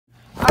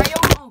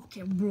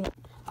Okay, bro.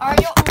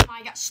 Alright, yo, oh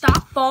my god,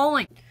 stop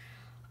falling.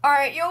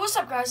 Alright, yo, what's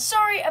up, guys?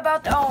 Sorry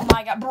about the, oh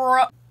my god,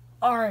 bro.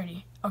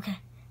 Alrighty, okay.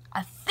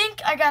 I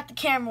think I got the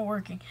camera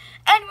working.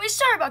 Anyway,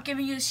 sorry about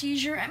giving you a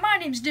seizure. And my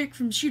name's Dick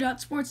from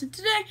Shootout Sports, and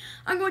today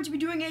I'm going to be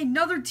doing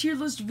another tier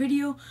list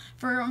video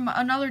for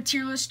another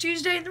tier list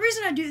Tuesday. The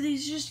reason I do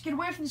these is just to get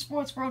away from the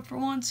sports world for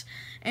once,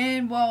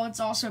 and well, it's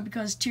also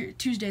because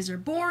Tuesdays are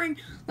boring.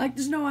 Like,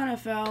 there's no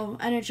NFL,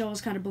 NHL is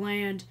kind of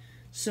bland.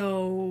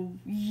 So,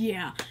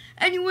 yeah.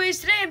 Anyways,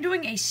 today I'm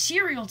doing a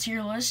cereal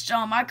tier list.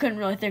 I couldn't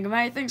really think of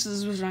anything, so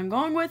this is what I'm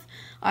going with.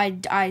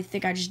 I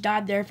think I just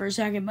died there for a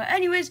second. But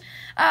anyways,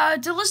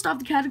 to list off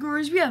the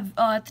categories, we have,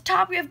 at the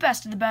top, we have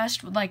best of the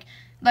best. Like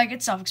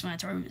it's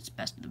self-explanatory, it's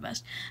best of the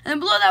best. And then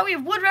below that, we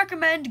have would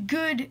recommend,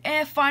 good,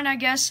 fine, I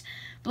guess.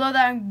 Below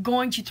that, I'm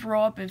going to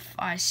throw up if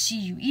I see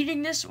you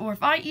eating this, or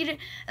if I eat it.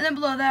 And then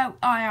below that,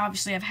 I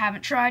obviously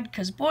haven't tried,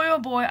 because boy, oh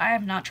boy, I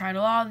have not tried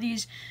a lot of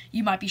these.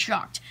 You might be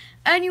shocked.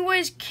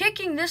 Anyways,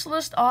 kicking this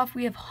list off,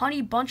 we have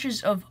Honey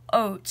Bunches of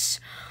Oats.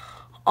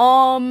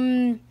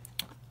 I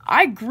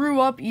grew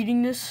up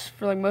eating this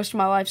for like most of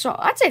my life, so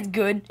I'd say it's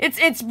good.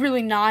 It's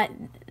really not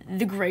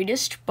the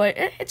greatest, but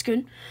it's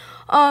good.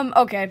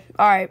 Okay,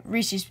 alright,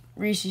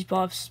 Reese's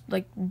Puffs.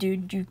 Like,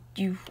 dude,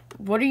 you,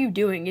 what are you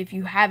doing if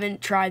you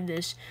haven't tried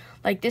this?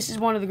 Like, this is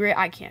one of the great,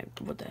 I can't,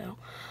 what the hell?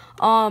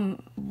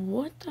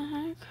 What the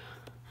heck?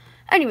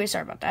 Anyway,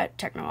 sorry about that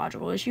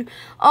technological issue.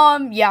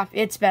 Yeah,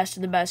 it's best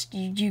of the best.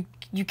 You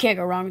can't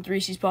go wrong with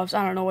Reese's Puffs.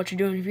 I don't know what you're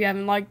doing if you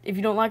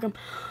don't like them.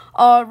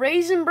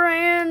 Raisin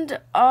Bran,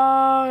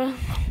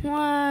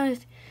 what?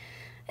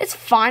 It's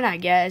fine, I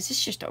guess.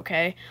 It's just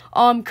okay.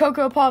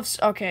 Cocoa Puffs,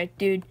 okay,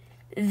 dude.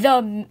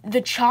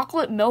 The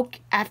chocolate milk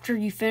after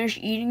you finish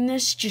eating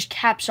this just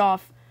caps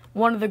off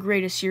one of the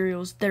greatest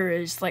cereals there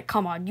is. Like,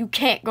 come on, you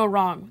can't go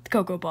wrong with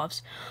Cocoa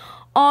Puffs.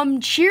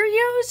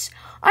 Cheerios,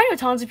 I know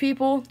tons of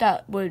people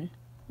that would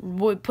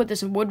put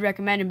this in would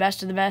recommend and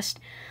best of the best.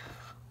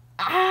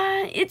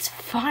 It's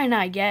fine,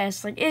 I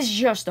guess. Like, it's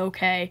just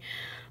okay.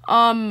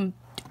 What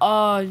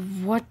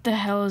the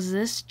hell is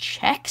this?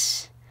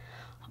 Chex?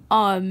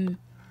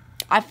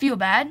 I feel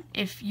bad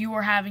if you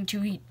are having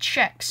to eat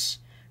Chex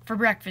for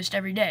breakfast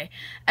every day.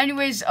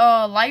 Anyways,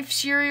 Life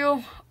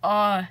cereal,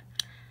 oh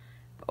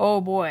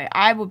boy,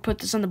 I would put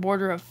this on the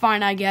border of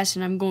fine, I guess,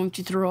 and I'm going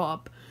to throw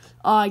up.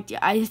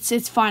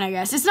 It's fine, I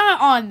guess. It's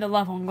not on the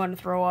level I'm going to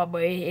throw up,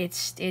 but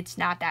it's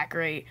not that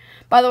great.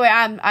 By the way,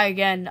 I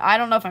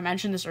don't know if I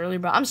mentioned this earlier,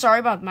 but I'm sorry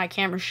about my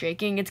camera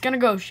shaking. It's gonna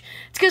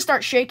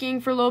start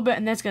shaking for a little bit,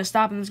 and then it's gonna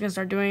stop, and then it's gonna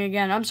start doing it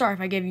again. I'm sorry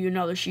if I gave you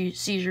another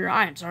seizure.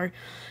 I am sorry.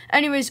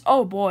 Anyways,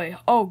 oh boy,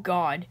 oh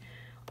god.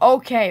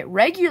 Okay,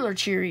 regular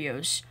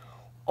Cheerios.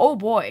 Oh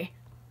boy,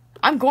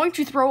 I'm going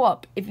to throw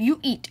up if you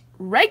eat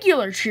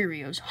regular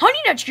Cheerios. Honey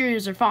Nut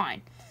Cheerios are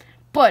fine.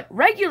 But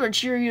regular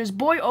Cheerios,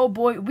 boy, oh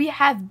boy, we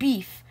have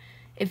beef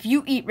if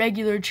you eat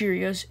regular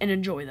Cheerios and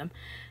enjoy them.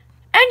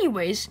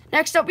 Anyways,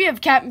 next up we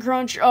have Captain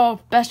Crunch. Oh,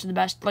 best of the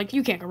best. Like,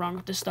 you can't go wrong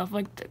with this stuff.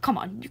 Like, come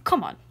on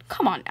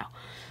now.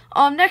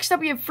 Next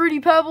up we have Fruity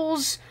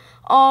Pebbles.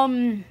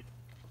 I'm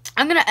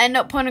gonna end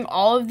up putting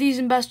all of these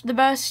in best of the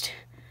best.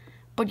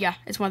 But yeah,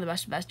 it's one of the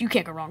best of the best. You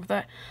can't go wrong with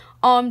that.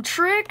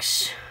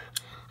 Trix,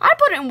 I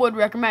put it in would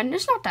recommend.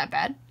 It's not that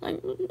bad.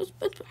 Like,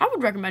 I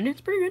would recommend it.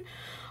 It's pretty good.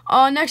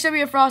 Next up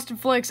we have Frosted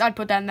Flakes. I'd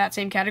put that in that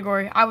same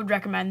category. I would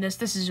recommend this.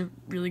 This is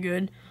really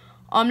good.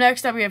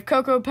 Next up we have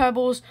Cocoa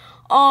Pebbles.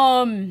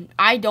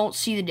 I don't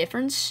see the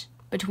difference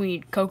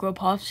between Cocoa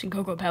Puffs and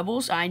Cocoa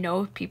Pebbles. I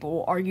know people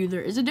will argue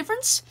there is a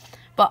difference,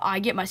 but I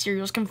get my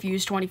cereals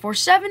confused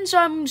 24/7, so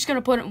I'm just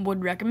gonna put it in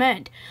would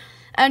recommend.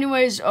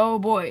 Anyways, oh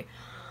boy.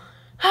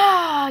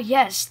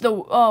 Yes, the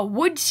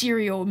wood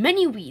cereal,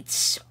 mini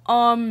wheats.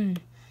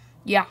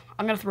 Yeah,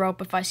 I'm gonna throw up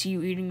if I see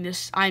you eating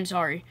this. I'm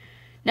sorry.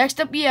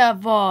 Next up, we have,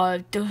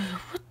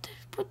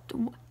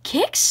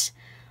 Kix?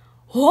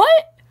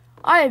 What?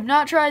 I have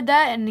not tried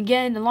that, and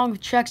again, along with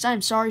Chex,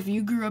 I'm sorry if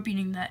you grew up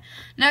eating that.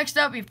 Next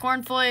up, we have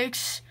Corn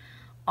Flakes.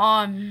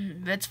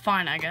 That's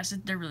fine, I guess.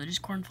 They're really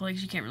just Corn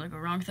Flakes. You can't really go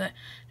wrong with that.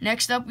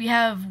 Next up, we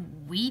have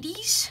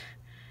Wheaties.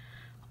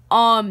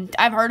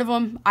 I've heard of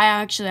them. I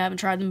actually haven't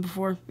tried them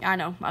before. I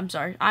know. I'm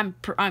sorry. I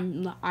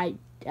don't know. I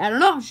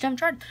just haven't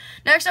tried.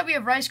 Next up, we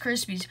have Rice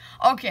Krispies.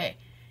 Okay.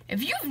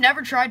 If you've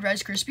never tried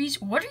Rice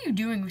Krispies, what are you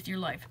doing with your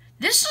life?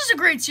 This is a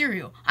great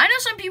cereal. I know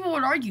some people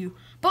would argue,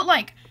 but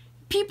like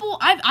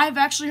I've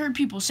actually heard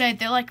people say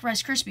they like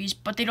Rice Krispies,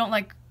 but they don't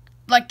they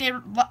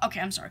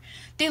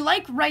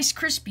like Rice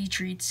Krispie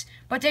treats,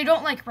 but they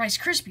don't like Rice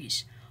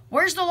Krispies.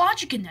 Where's the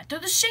logic in that? They're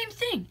the same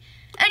thing.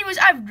 Anyways,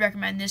 I would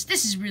recommend this.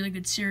 This is really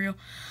good cereal.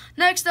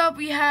 Next up,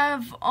 we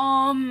have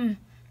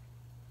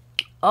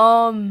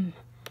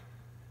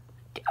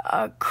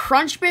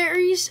Crunch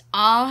Berries.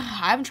 I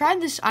haven't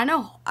tried this. I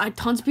know.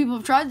 Tons of people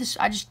have tried this.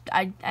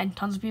 And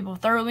tons of people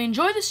thoroughly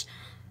enjoy this.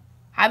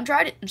 I haven't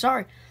tried it. I'm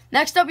sorry.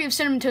 Next up, we have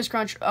Cinnamon Toast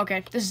Crunch.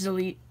 Okay, this is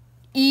elite.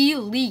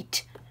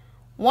 Elite.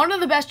 One of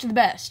the best of the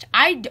best.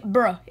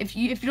 Bruh, if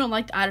you don't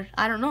like, I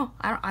don't know.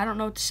 I don't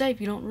know what to say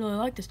if you don't really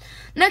like this.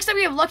 Next up,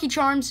 we have Lucky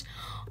Charms.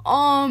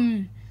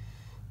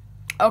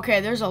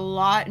 Okay, there's a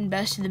lot in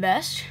best of the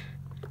best.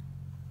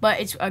 But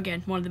it's,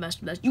 again, one of the best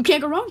of the best. You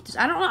can't go wrong with this.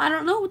 I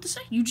don't know what to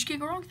say. You just can't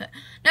go wrong with that.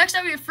 Next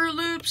up, we have Fruit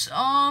Loops.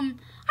 I'd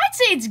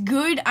say it's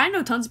good. I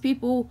know tons of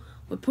people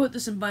would put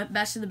this in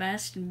best of the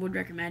best and would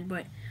recommend,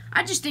 but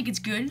I just think it's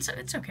good.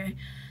 It's okay.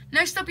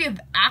 Next up, we have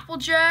Apple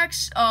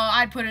Jacks.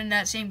 I'd put it in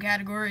that same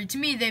category. To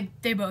me,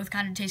 they both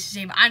kind of taste the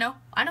same. I know.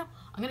 I'm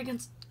going to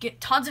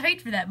get tons of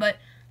hate for that, but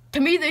to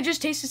me, they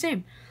just taste the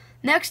same.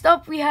 Next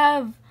up, we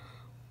have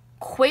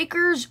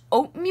Quaker's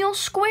Oatmeal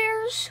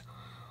Squares.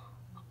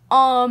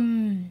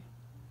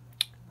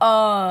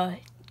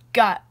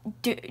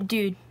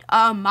 Dude,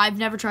 I've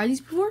never tried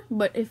these before,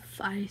 but if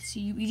I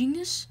see you eating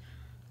this,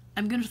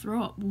 I'm gonna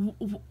throw up.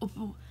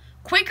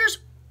 Quaker's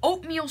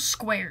Oatmeal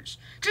Squares.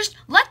 Just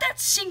let that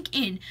sink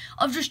in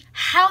of just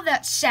how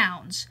that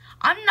sounds.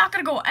 I'm not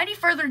gonna go any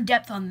further in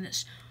depth on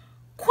this.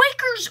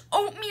 Quaker's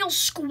Oatmeal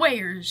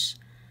Squares.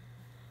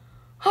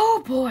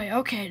 Oh boy,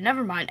 okay,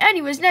 never mind.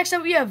 Anyways, next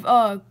up we have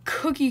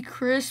Cookie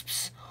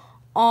Crisps.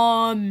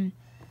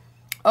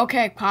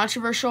 Okay,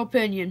 controversial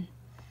opinion.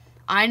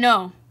 I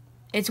know.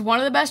 It's one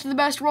of the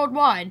best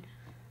worldwide.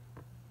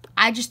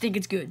 I just think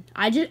it's good.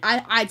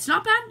 It's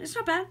not bad. It's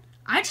not bad.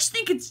 I just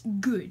think it's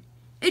good.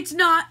 It's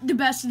not the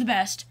best of the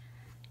best.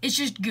 It's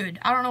just good.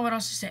 I don't know what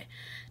else to say.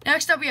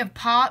 Next up, we have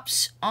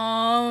Pops.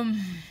 I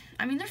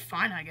mean, they're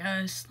fine, I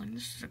guess. Like,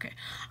 this is okay.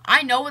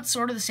 I know it's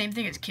sort of the same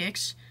thing as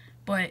Kix,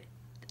 but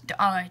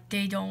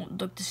they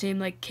don't look the same.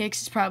 Like,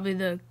 Kix is probably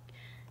the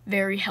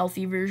very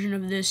healthy version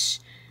of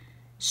this.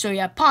 So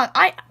yeah,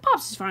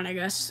 Pops is fine, I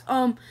guess.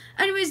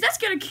 Anyways, that's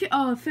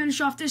gonna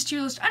finish off this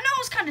tier list. I know it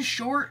was kind of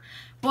short,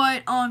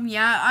 but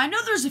yeah, I know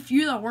there's a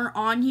few that weren't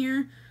on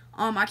here.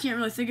 I can't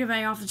really think of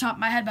any off the top of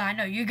my head, but I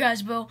know you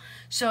guys will.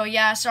 So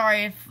yeah,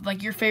 sorry if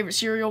like your favorite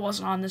cereal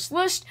wasn't on this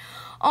list.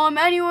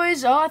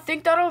 Anyways, I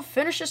think that'll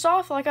finish us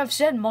off, like I've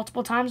said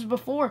multiple times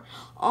before.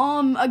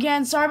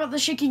 Again, sorry about the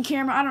shaking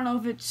camera. I don't know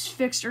if it's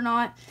fixed or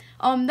not.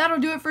 That'll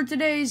do it for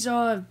today's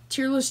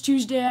tier list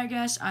Tuesday, I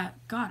guess.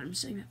 God, I'm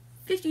saying that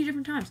 50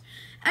 different times.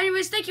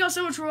 Anyways, thank you all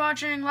so much for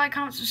watching. Like,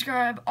 comment,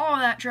 subscribe, all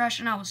that trash,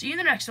 and I will see you in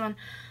the next one.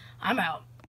 I'm out.